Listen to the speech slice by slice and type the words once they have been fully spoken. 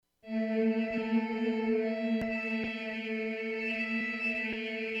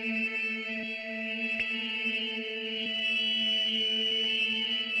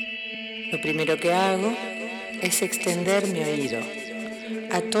primero que hago es extender mi oído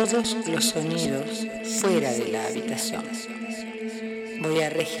a todos los sonidos fuera de la habitación. Voy a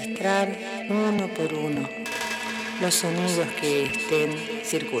registrar uno por uno los sonidos que estén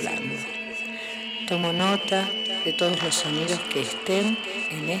circulando. Tomo nota de todos los sonidos que estén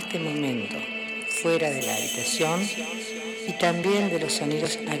en este momento fuera de la habitación y también de los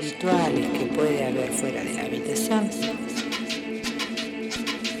sonidos habituales que puede haber fuera de la habitación.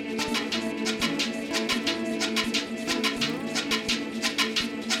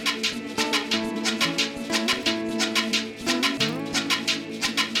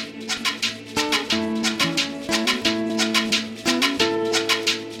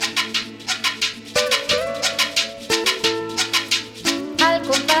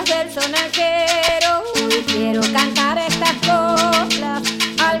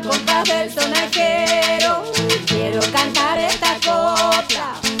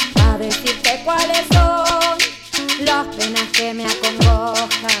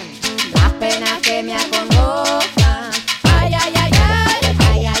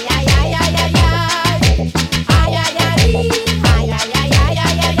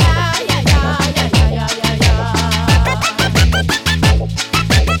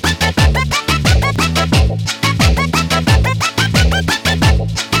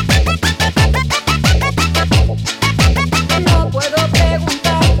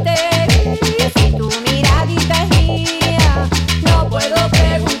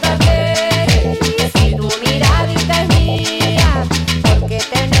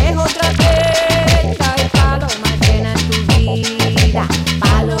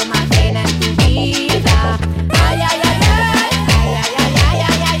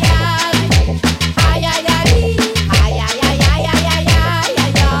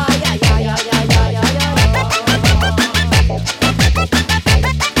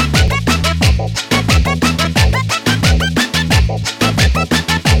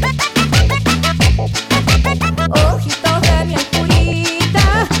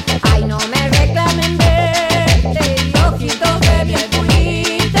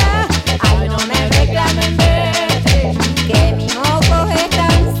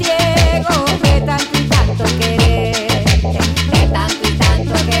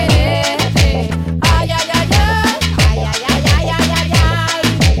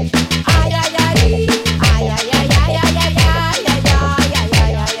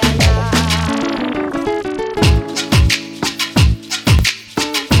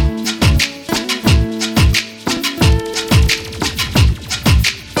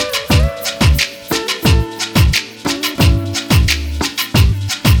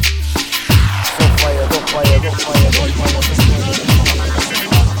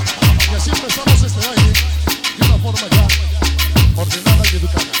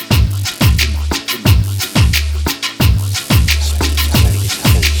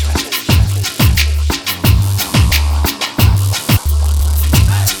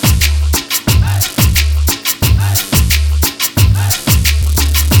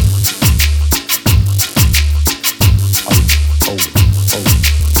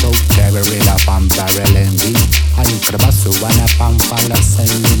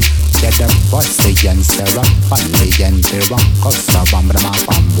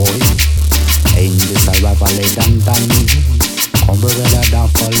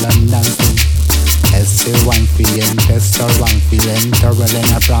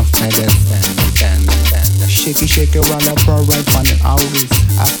 Shake it while I pour right on it always.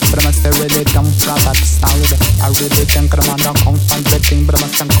 But I must really don't flop at the sound. I really think I'm on the concentrating, but I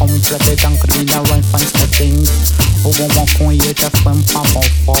must complete it and clean the right fun setting. Oh, I want to eat a swim pump or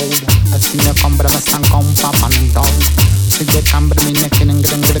fold. I see you come, but I must come pop and dog. So get come, but me necking and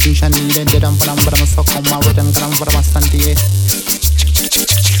getting good at the shiny. They did but I'm so come out with them, but I must stand here.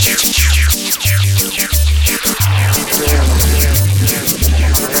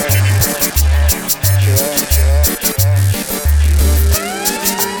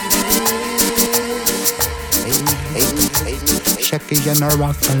 Check it, you know,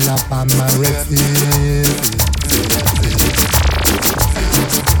 rock and lap on my wrist.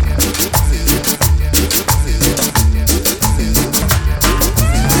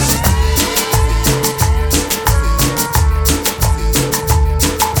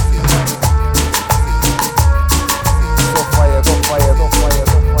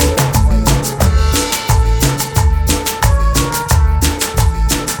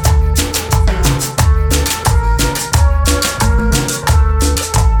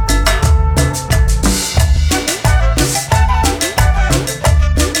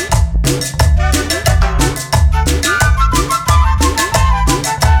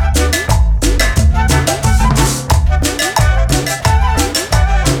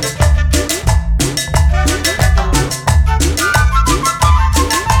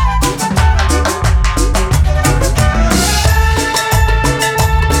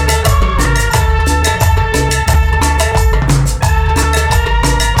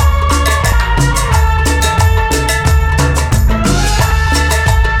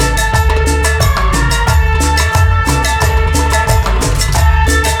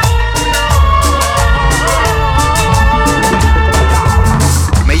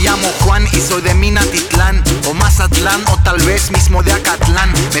 soy de Minatitlán o Mazatlán o tal vez mismo de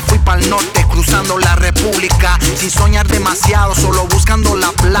Acatlán. Me fui pa'l norte cruzando la república sin soñar demasiado, solo buscando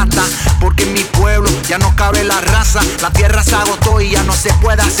la plata, porque en mi pueblo ya no cabe la raza. La tierra se agotó y ya no se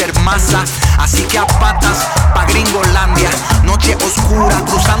puede hacer masa. Así que a patas pa' Gringolandia, noche oscura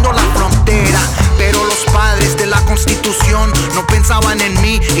cruzando la frontera. Pero los padres de la Constitución no pensaban en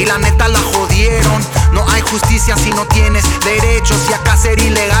mí y la neta la jodieron. No hay justicia si no tienes derechos, y acá ser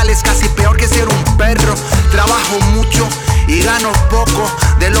ilegal es casi peor que ser un perro. Trabajo mucho y gano poco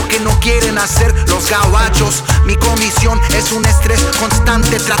de lo que no quieren hacer los gabachos. Mi comisión es un estrés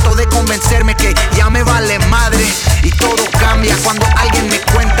constante, trato de convencerme que ya me vale madre. Y todo cambia cuando alguien me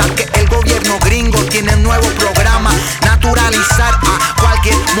cuenta que el gobierno gringo tiene un nuevo programa: naturalizar a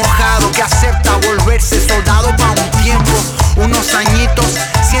cualquier mojado que acepta volverse soldado pa' un tiempo, unos añitos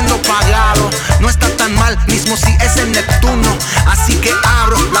siendo pagado. No está tan mal, mismo si es en Neptuno. Así que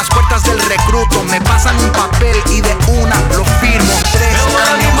abro las puertas del recluto, me pasan un papel y de una lo firmo. 3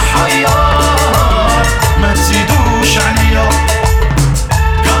 años. ما تزيدوش عليا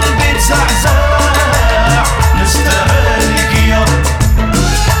قلبي تزعزع نستهلك يا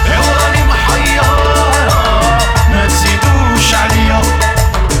راني محير ما تزيدوش عليا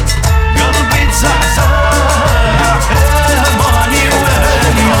قلبي تزعزع ماني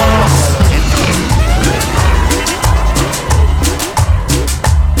وهاليا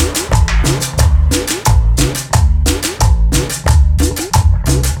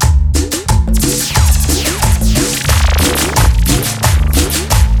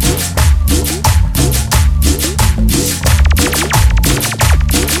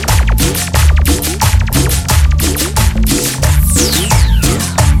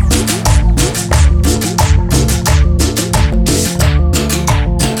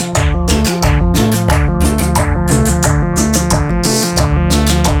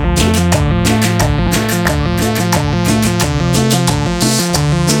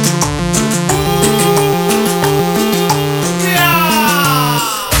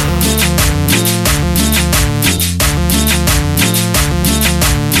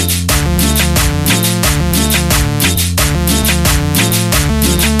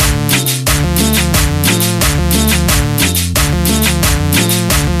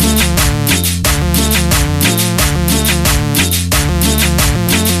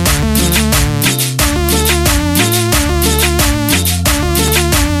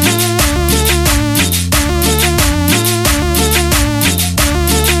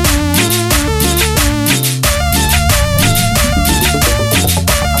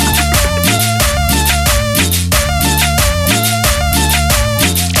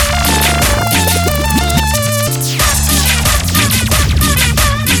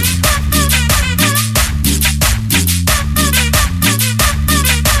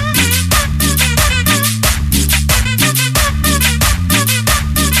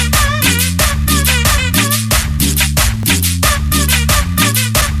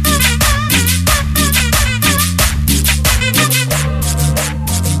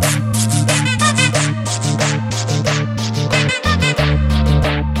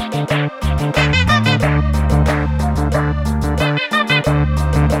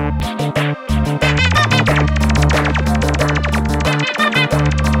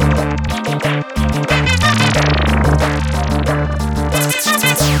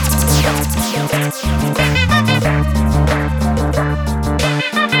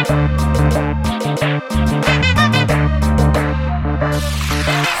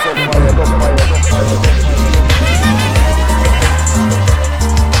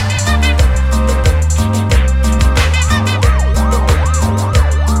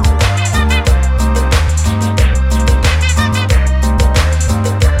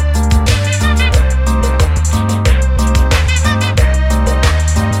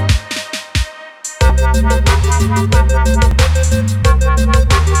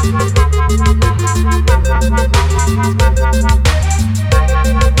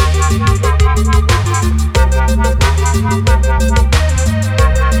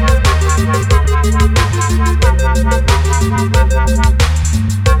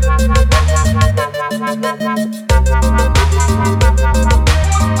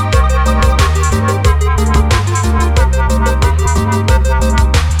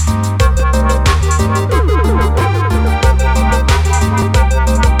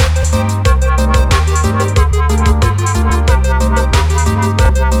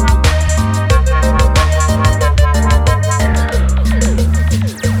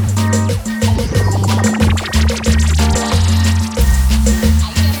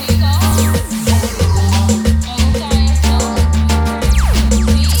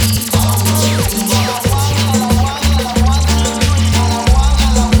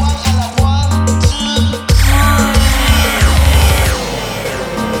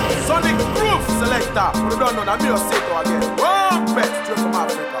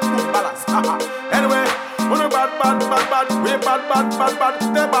bad, bad, bad, bad.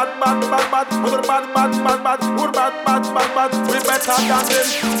 They bad, bad, bad, bad. We're bad, bad, bad, bad. We're bad, bad, bad, bad. We better than them.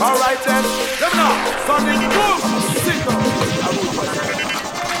 Alright then. Them now. Sonny, move. Sit down.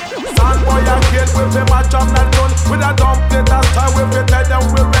 Stand boy again with a match up and done. With a dump plate that time we fit tell them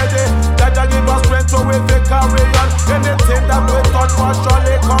we're ready. Jaja give us strength so we fit carry on. Anything that we touch will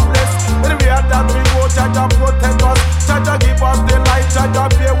surely come bless. Anywhere that we go, Jaja protect us. Jaja give us the light, Jaja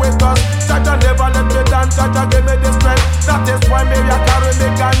be with us. Jaja never let me down, Jaja give me the strength. That is why me I carry me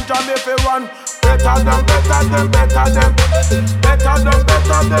ganja me fi run. Better them, better them, better them. Better them,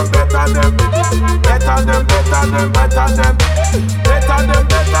 better them, better them. Better them, better them, better them. Better them,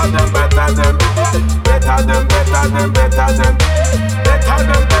 better them, better them. Better them, better them, better them. Better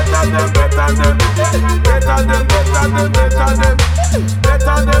them, better them, better them. Better them, better them, better them.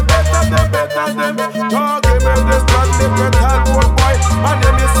 Better them, better them, better them. Oh, give me this blood, live with that old boy. My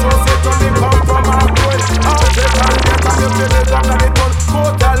name is Susie, to me come from our boy. I'll take and get on the village and the gun. Go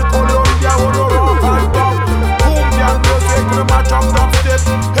tell Columbia, who Cumbia music, we match up upstate.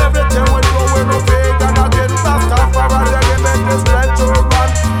 Everything we do, we no fake and again. Rastafari, they make the strength to run.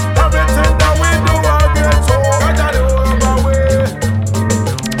 Everything that we do, again. So, Jaja the over way.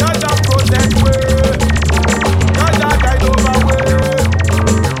 Jaja protect way. Jaja guide over way.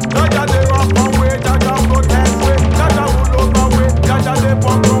 Jaja the rock on way. Jaja protect way. Jaja wood over way. Jaja the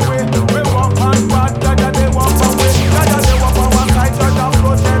pump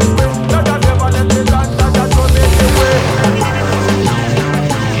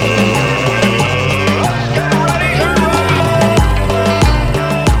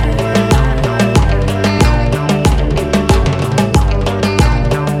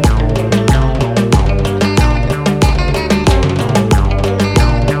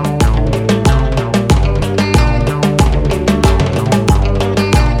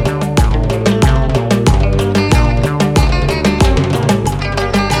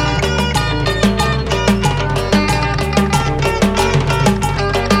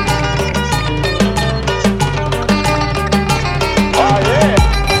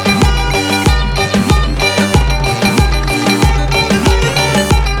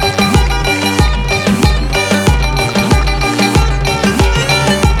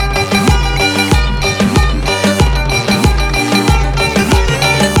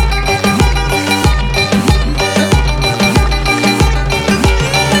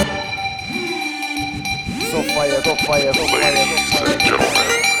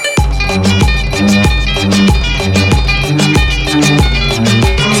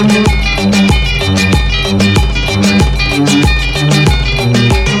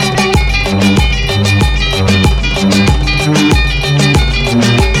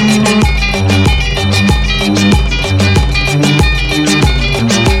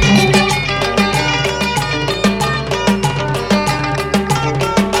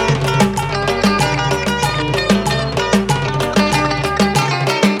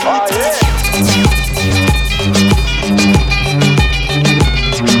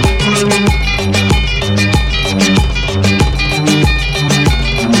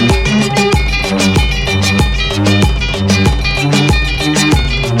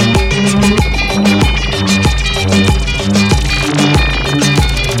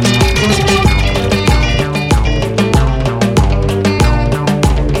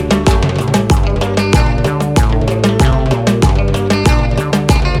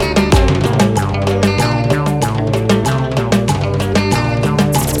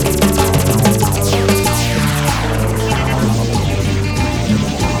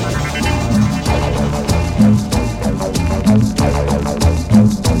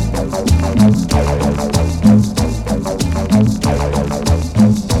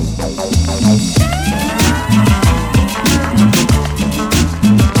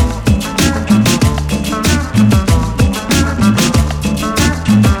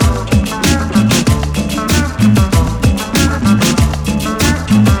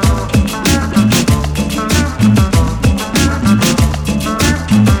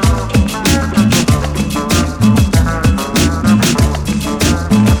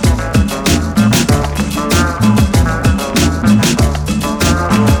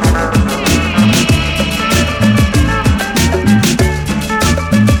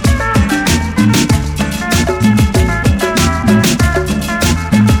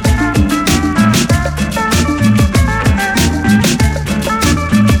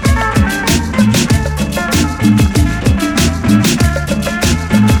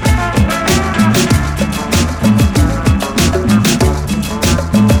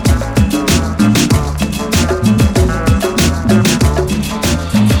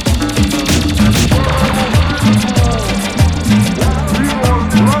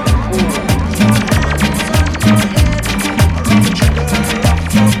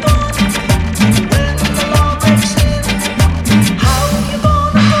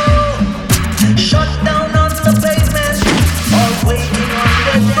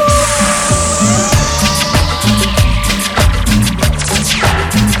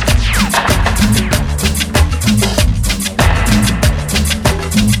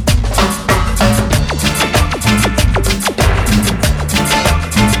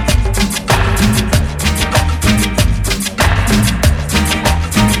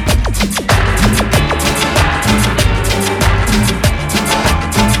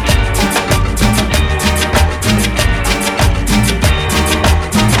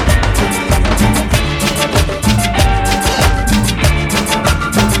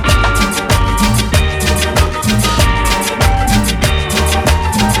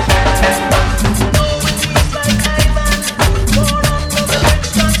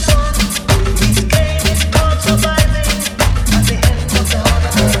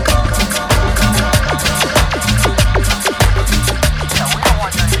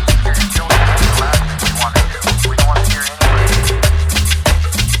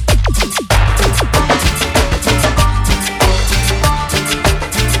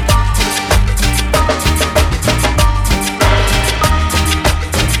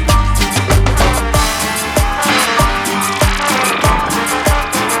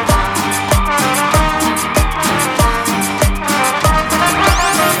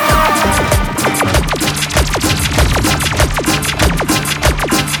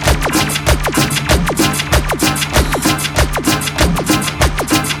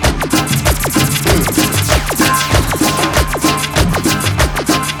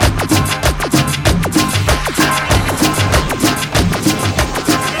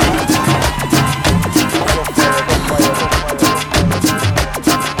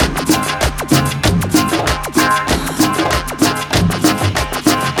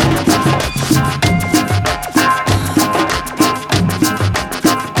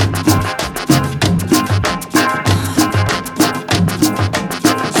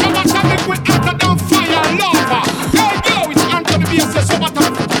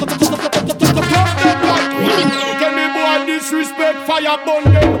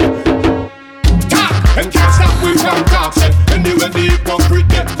bun them. Talk, them can't stop we from talk. Anyway the hypocrite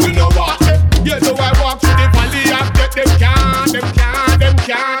them, we no walk them. Yeah, so I walk through the valley of death. Them can't.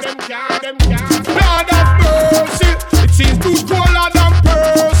 Lord of mercy, it seems too cold, Lord of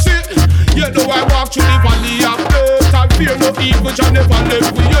mercy. Yeah, though I walk through the valley of death, I fear no evil, Jah never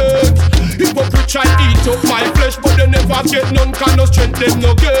left me yet. Hypocrite try eat up my flesh, but they never get none, can no strength them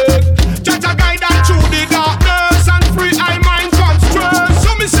no get. Jah guide them through the darkness and free I mind from stress.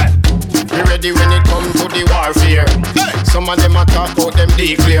 So me say, be ready when it comes to the warfare. Hey. Some of them a talk out, them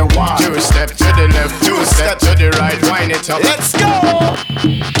declare war. 2 step to the left, 2 step to the right, wind it up. Let's go!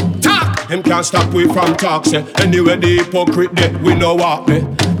 Talk! Him can't stop we from talk, say. Anyway the hypocrite there, we know what me.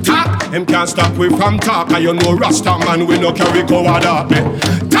 Talk! Him can't stop we from talk, and you know Rasta man, we no carry coward up me.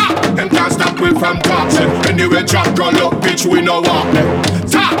 Talk! Him can't stop we from talk, say. Anyway Jack run up, bitch, we know what me.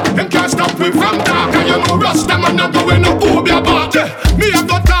 Talk! Him can't stop we from talk, and you know Rasta man, no go in no Cumbia about it. Me have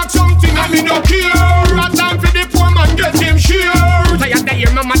to talk something, and me no care. A time for the poor man, get him share. Tired to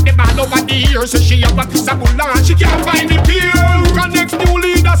hear mama the ball over the years, so she have a piece of bulla and she can't find the peer. Cause next new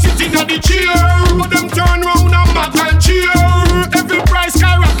leader sitting on the chair, but them turn round and back and cheer. Every price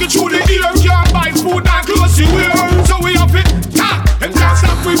skyrocket through the ear, can't buy food and clothes you wear. So we have it, talk, and can't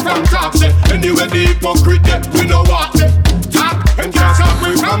stop we from talk, say. Anyway the hypocrite there, we know what they talk, and can't stop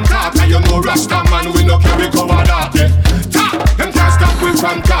we from talk, and you know Rasta man, we no carry coward out there. Talk, and can't stop we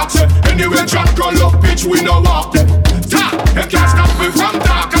from talk, say. Anyway Jack roll up, bitch, we know what they talk, and can't stop we from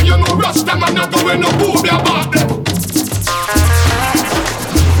talk, and you know Rasta man, no go in no Cumbia about them.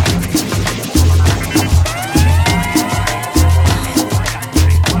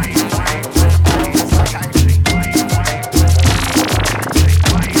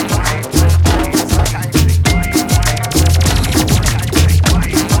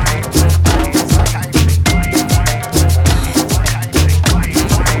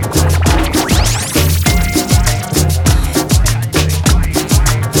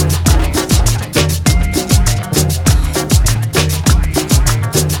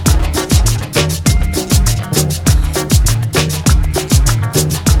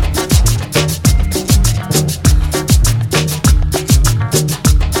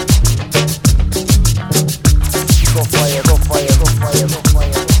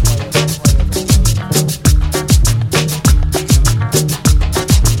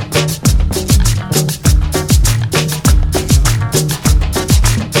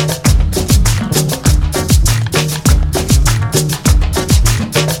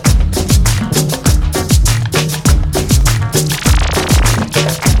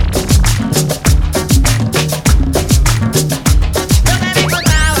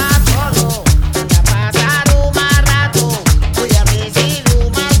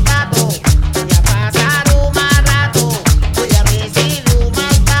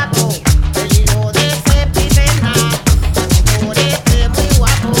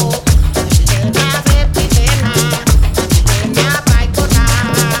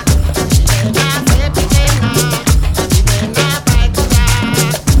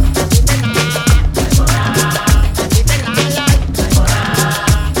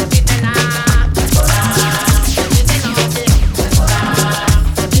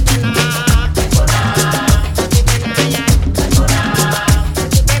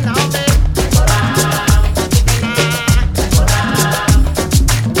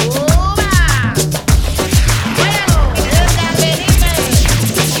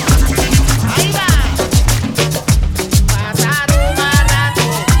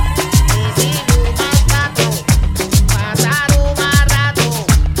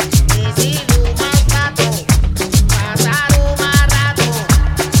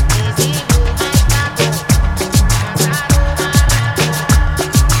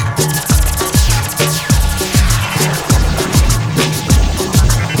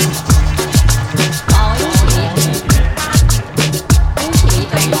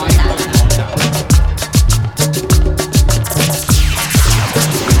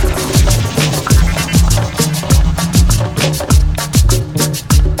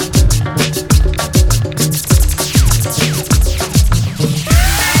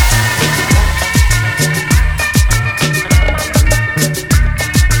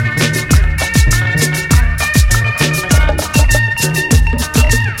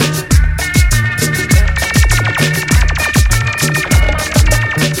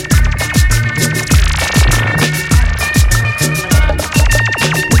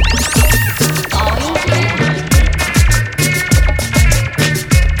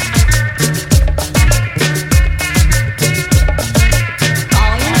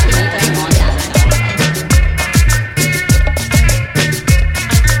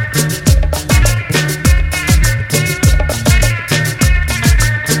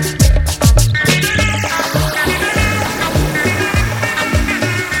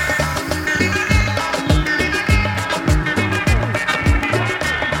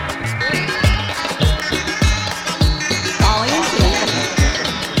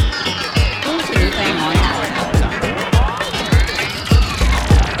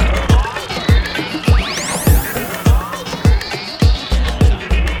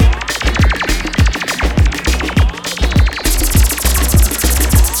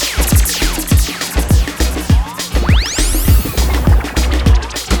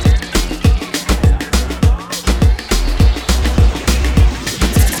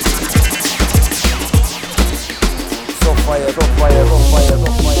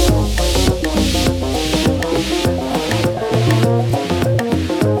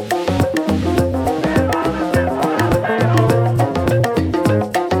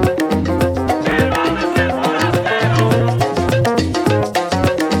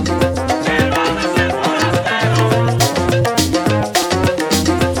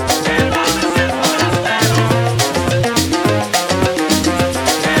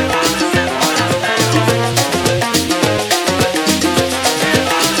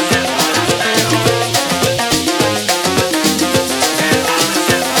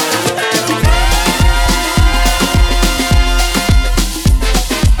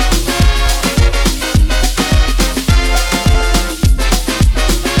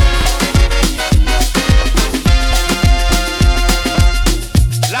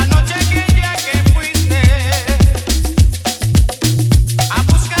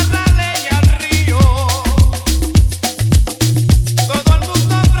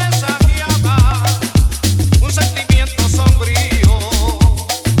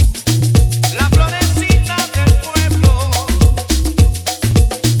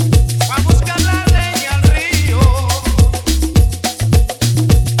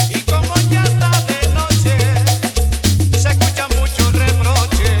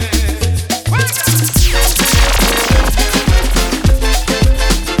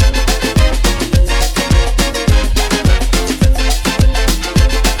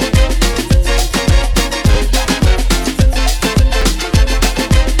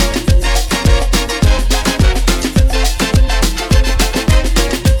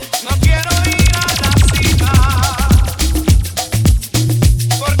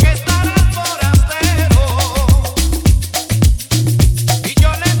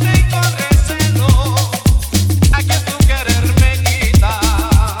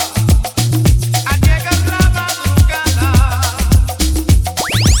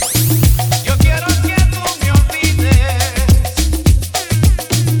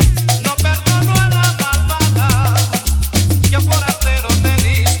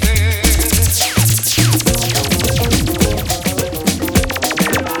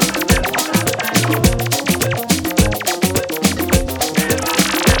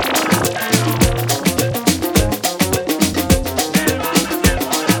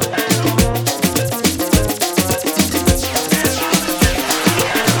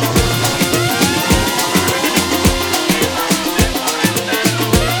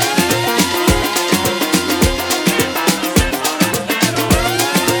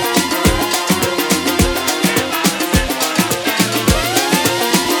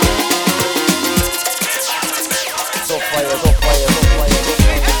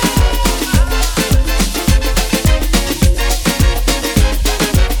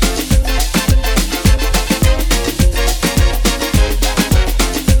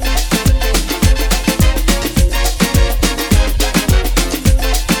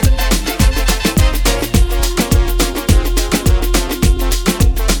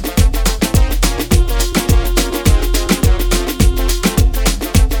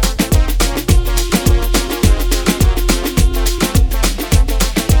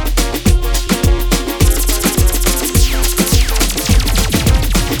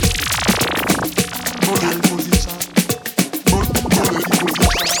 Girl position.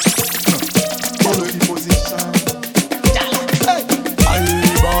 Bullet position. Hey. I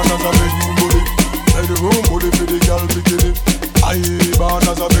born as a bedroom bully. Bedroom bully for the girl bikini. I born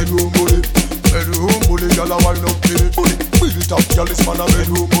as a bedroom bully. Bedroom bully, girl a wind up in it. Really top girl is man a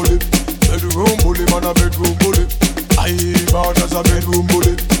bedroom bully. Bedroom bully, man a bedroom bully. I born as a bedroom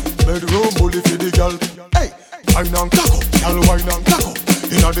bully. Bedroom bully for the girl. Hey, wine and cock up, girl wine and cock up.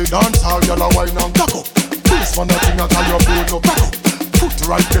 Inna the dance hall, girl a wine and cock up. This man a thing a call your phone no back up. Foot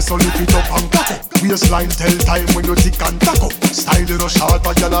right there so lift it up and cock up. Waistline tell time when you tick and tack up. Style it a short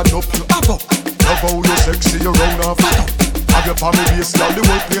but girl a dope you up up. Love how you sexy, you round and fat up. Have your family base, girl the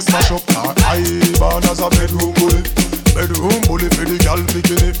whole place mash up. I born as a bedroom bully. Bedroom bully for the girl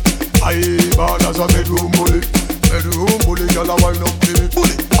bikini. I born as a bedroom bully. Bedroom bully, girl a wine up in it.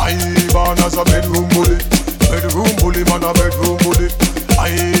 Bully. I born as a bedroom bully. Bedroom bully, man a bedroom bully.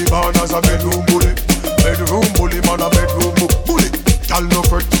 I born as a bedroom bully. Bedroom bully, man a bedroom bully. Girl no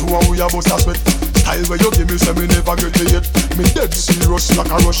fret to how we a bust a sweat. Style where you give me say me never get it yet. Me dead serious like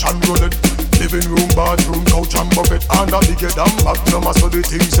a Russian roulette. Living room, bathroom, couch and buffet. And a big head and back, no matter the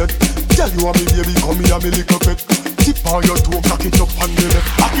thing set. Girl you and me baby, come here me little pet. Tip on your toe, cock it up and the left.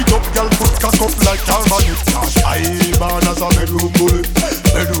 Back it up, girl, put cock up like Calvin. I born as a bedroom bully.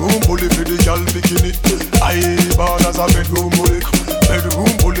 Bedroom bully for the girl bikini. I born as a bedroom bully.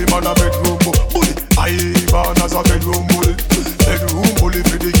 Bedroom bully, man a bedroom bully. I born as a bedroom bully. Bedroom bully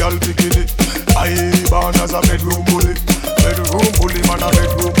for the girl bikini. I born as a bedroom bully. Bedroom bully, man a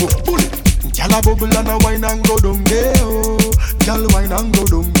bedroom bully. Girl a bubble and a wine and go down there. Girl wine and go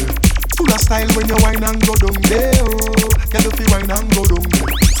down there. Full of style when you wine and go down there. Girl if you wine and go down there.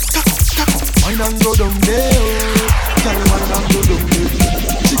 Cock up, wine and go down there. Girl wine and go down there.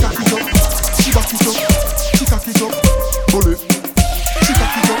 She cock it up, she back it up, she cock it up, bullet. She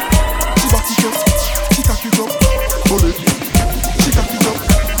cock it up, she back it up, she cock it up, bullet. She cock it up,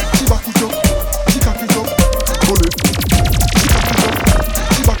 she back it up, she cock it up, bullet. She cock it up,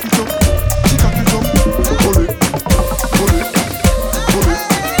 she back it up, she cock it up, bullet. Bullet, bullet,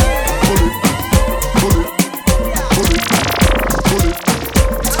 bullet, bullet, bullet, bullet, bullet.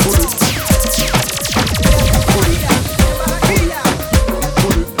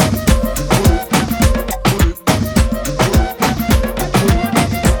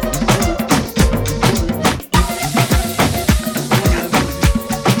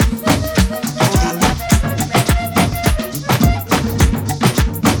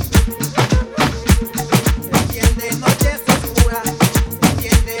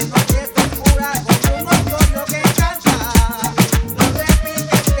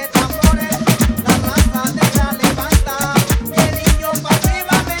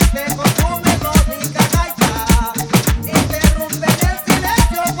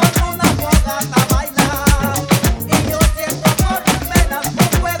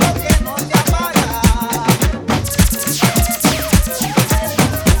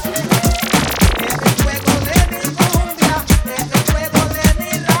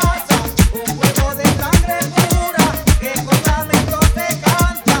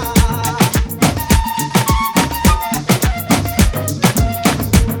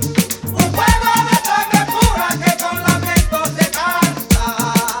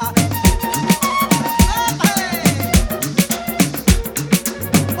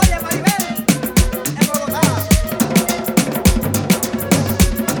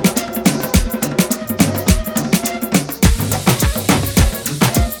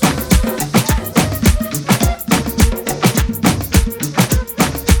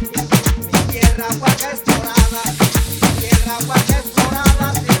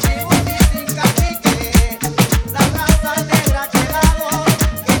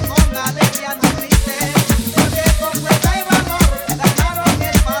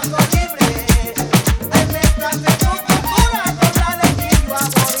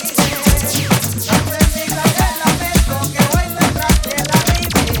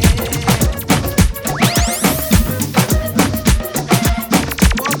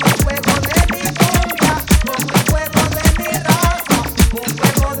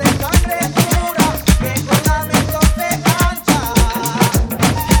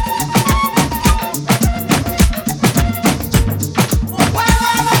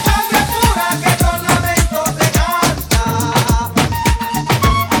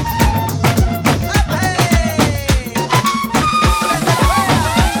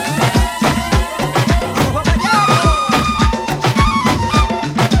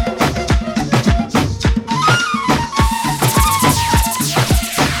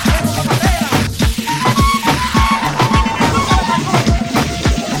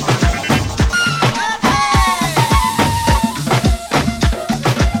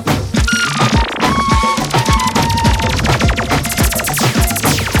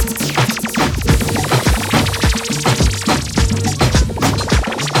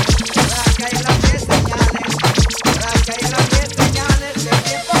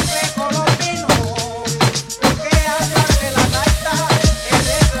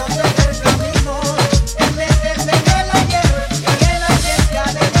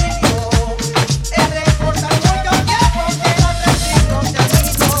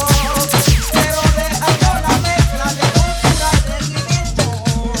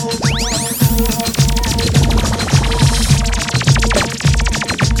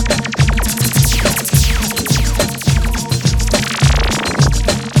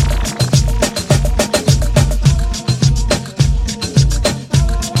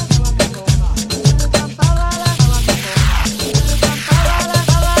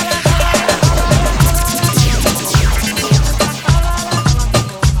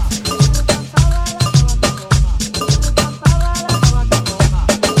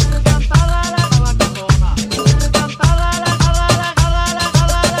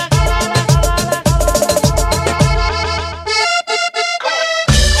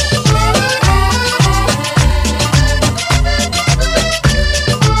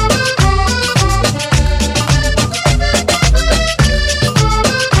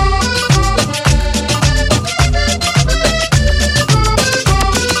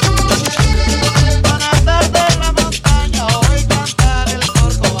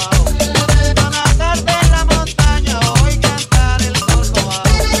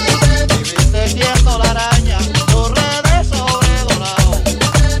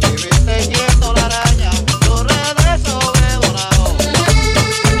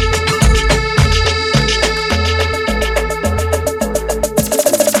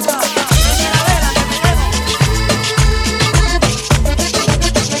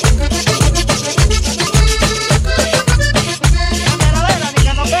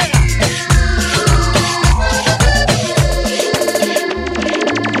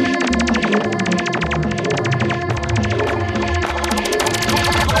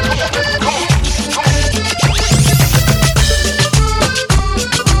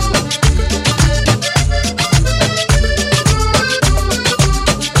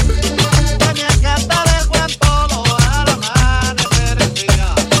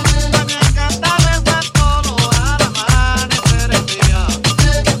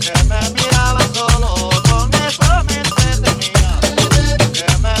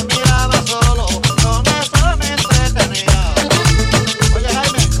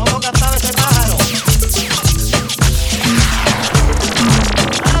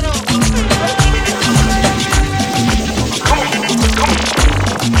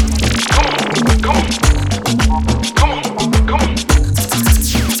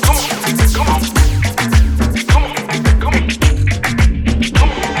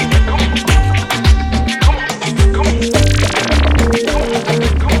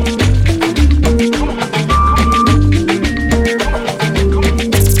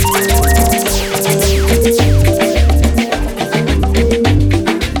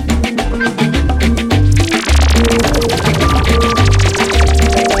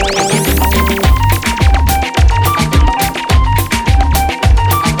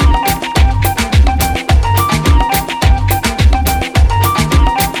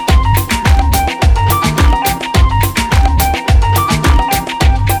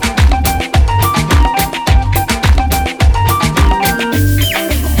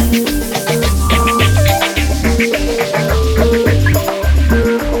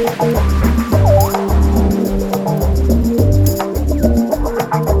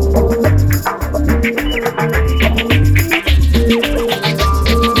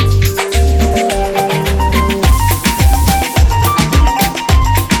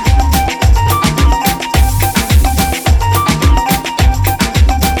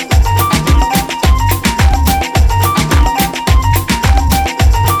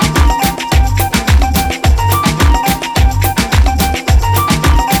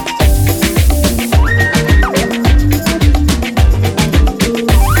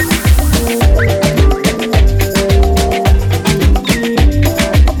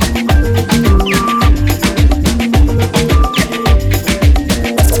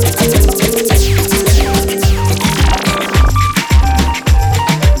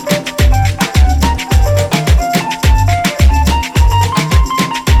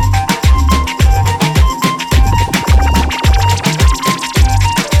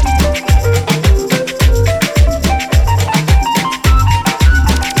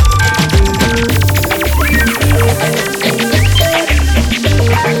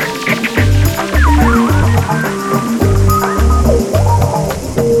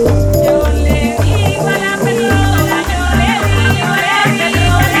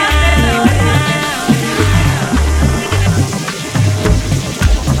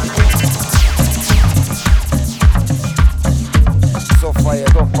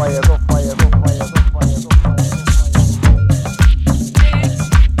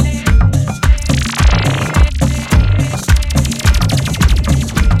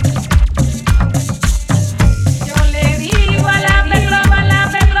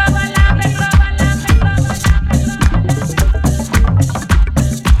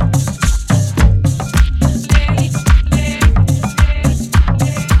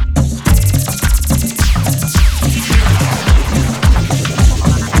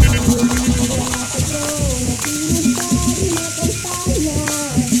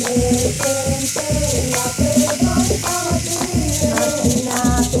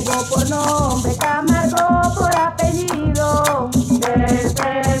 Tuvo por nombre Camargo, por apellido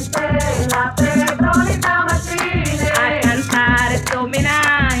la Petronita Martínez. A cantar este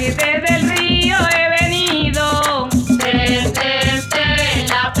homenaje desde el río he venido.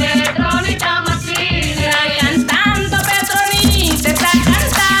 La Petronita Martínez. Está cantando Petronita, está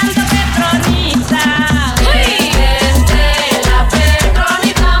cantando Petronita. La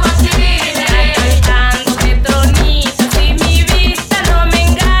Petronita Martínez. Está cantando Petronita, si mi vista no me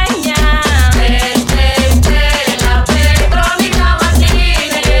engaña. La Petronita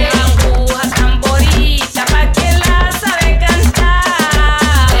Martínez. Aguja tamborita pa' que la sabe cantar.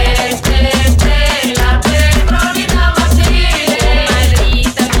 La Petronita Martínez.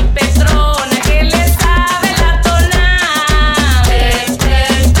 Madrita mi Petrona que le sabe la tonada.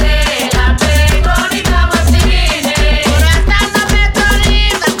 La Petronita Martínez. Por cantando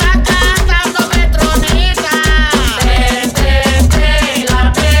Petronita, está cantando Petronita. La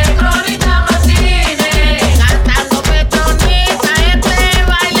Petronita Martínez. Cantando Petronita, este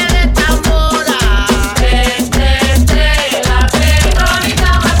baile de tambora. La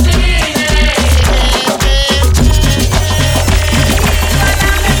Petronita Martínez.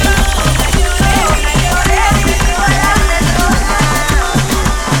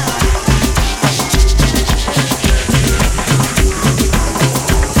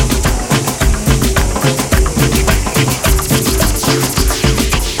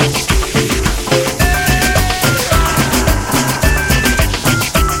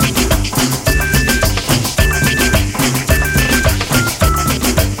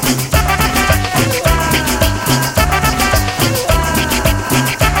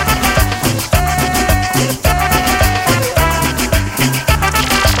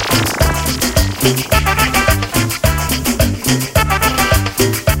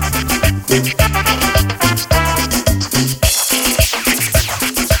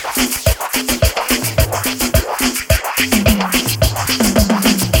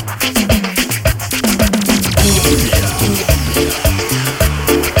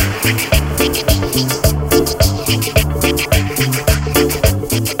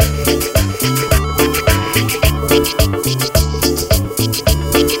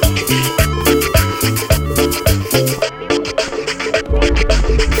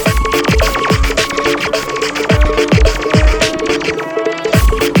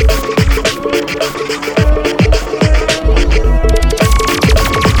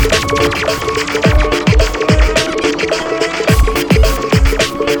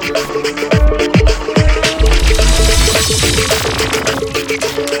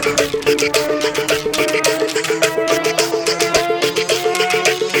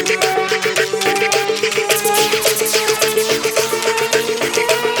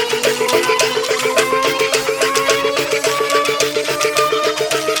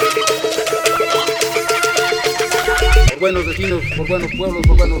 Buenos vecinos, por buenos pueblos,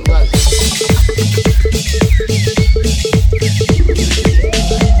 por buenos lugares.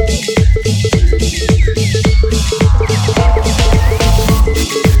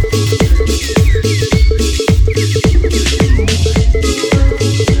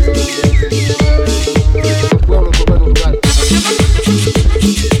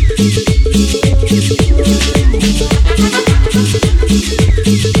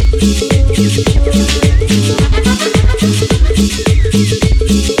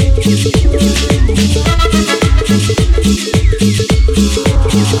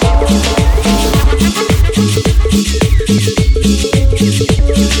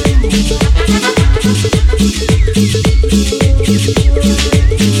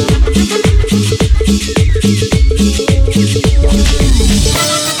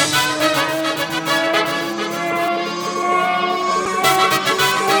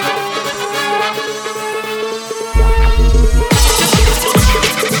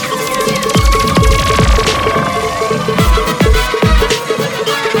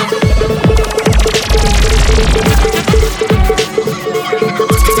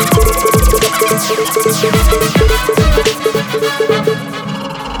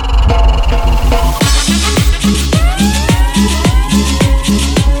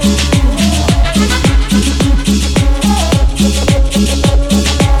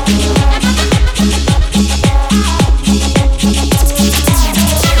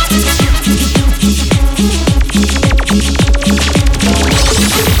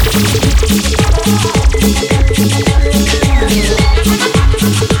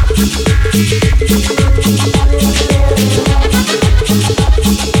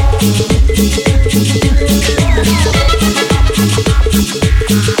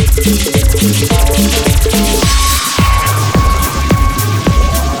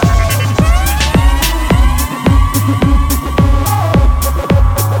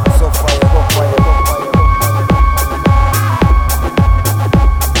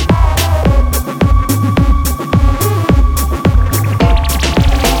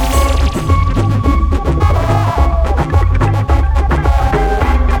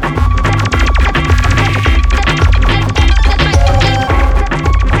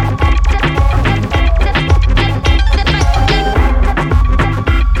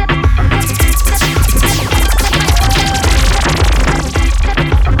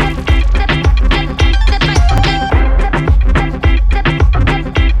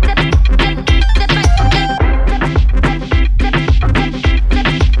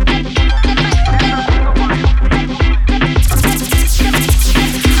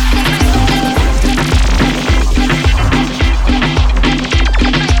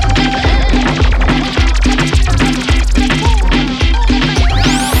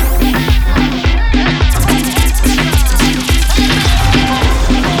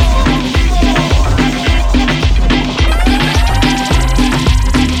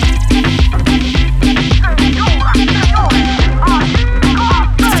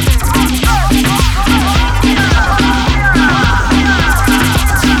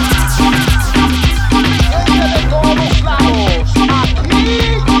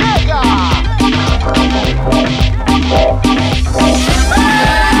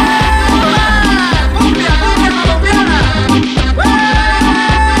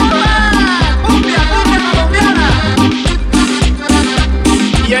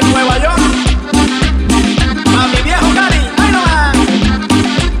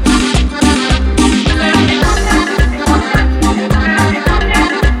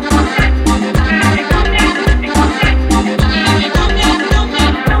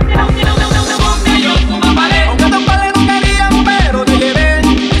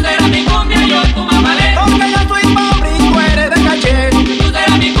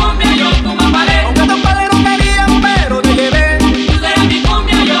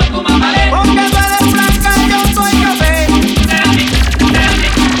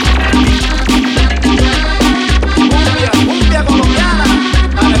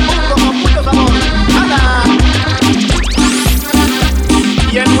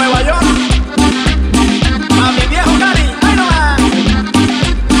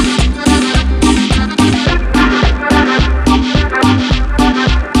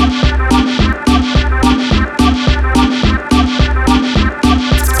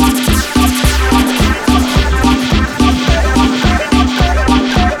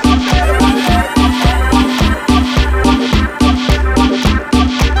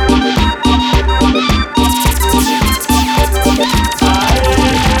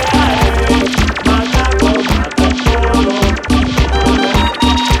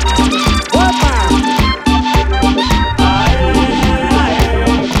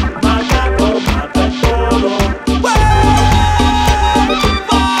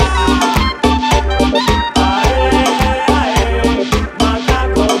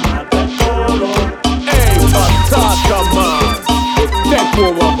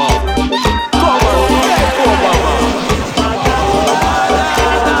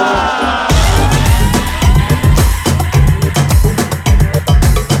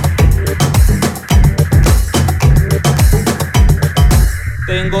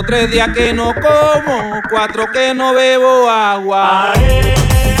 3 días que no como, 4 que no bebo agua. Ae,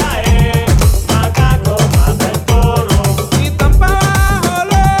 ae, macaco mata el toro. Y tan pa' abajo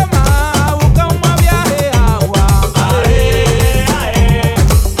loma, busca un más viaje agua. Ae, ae,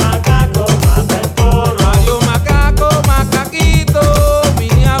 macaco mata el toro. Adiós macaco, macaquito,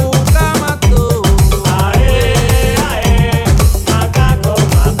 vine a buscar mató. Ae, ae, macaco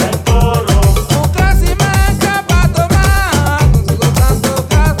mata el toro. Busca si me escapa tomar, consigo tanto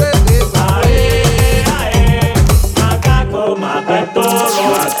casetito. Ae, ae, macaco mata el toro.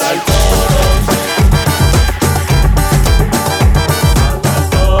 Mata el toro.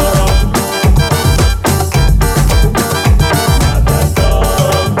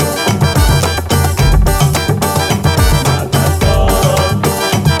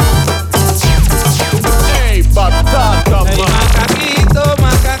 Hey, batata, Ey, man. macaquito,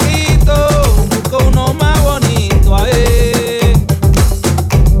 macaquito, busco uno más bonito, a ver.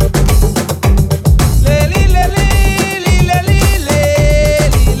 Leli, leli, leli, leli,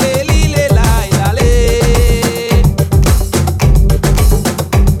 leli, leli, lai, dale.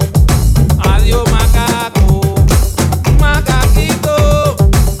 Adiós macaco, macaquito.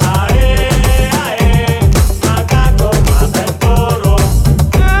 Ae, ae, macaco mata el toro.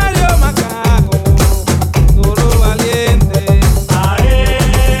 Adiós macaco, toro valiente. Ae,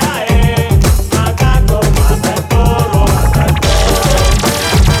 ae, macaco mata el toro. Mata el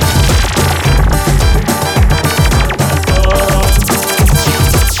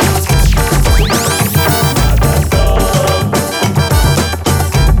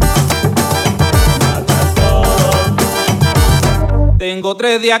Tengo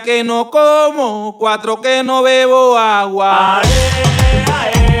 3 días que no como, 4 que no bebo agua. Ae,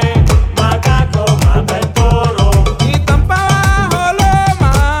 ae, macaco mata el toro. Y tan pa' abajo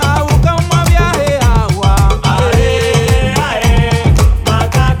loma, busca un más viaje agua. Ae, ae,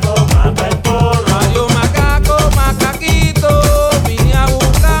 macaco mata el toro. Adiós macaco, macaquito, vine a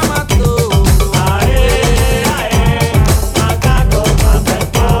buscar mató. Ae, ae, macaco mata el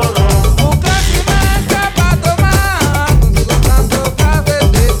toro. Busca si me escapa tomar, consigo tanto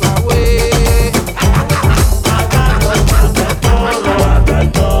casetito, güey. Macaco mata el toro. Mata el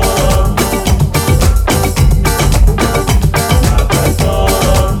toro.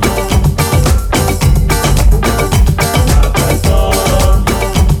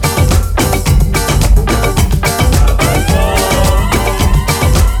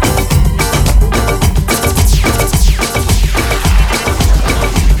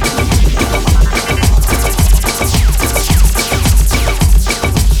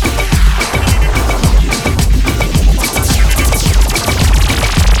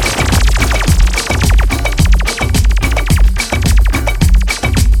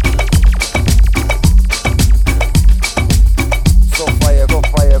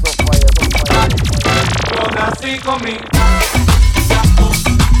 Yo nací con mi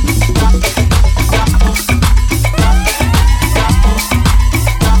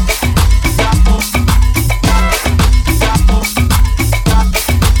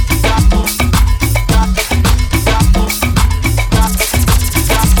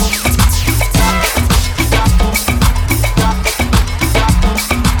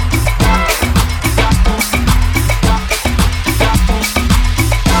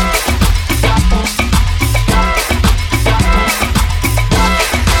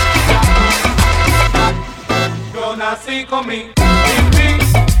nací con mi pim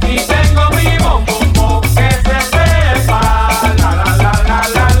y tengo mi bom bom bom que se sepa la la la la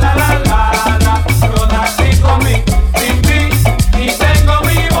la la la la la. Yo nací con mi pim y tengo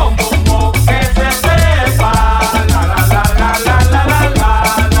mi bom bom bom que se sepa la la la la la la la la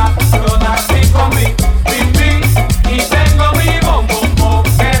la. Yo nací con mi pim y tengo mi bom bom bom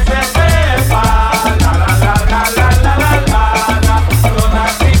que se sepa la la la la la la la la. Yo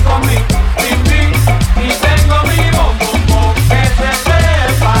nací con mi pim y tengo mi bom bom bom que se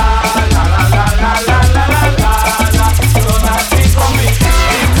sepa la la la la la la la la. Yo nací con mi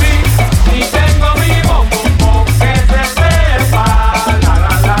pim y tengo mi bom bom bom que se sepa la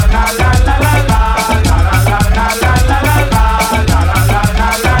la la la la la la la la la la la la la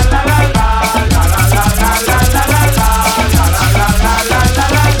la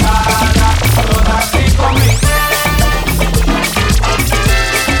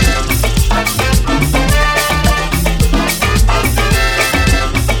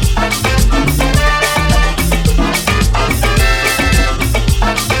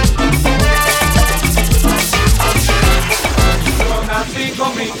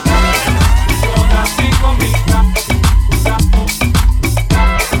Yo nací con mi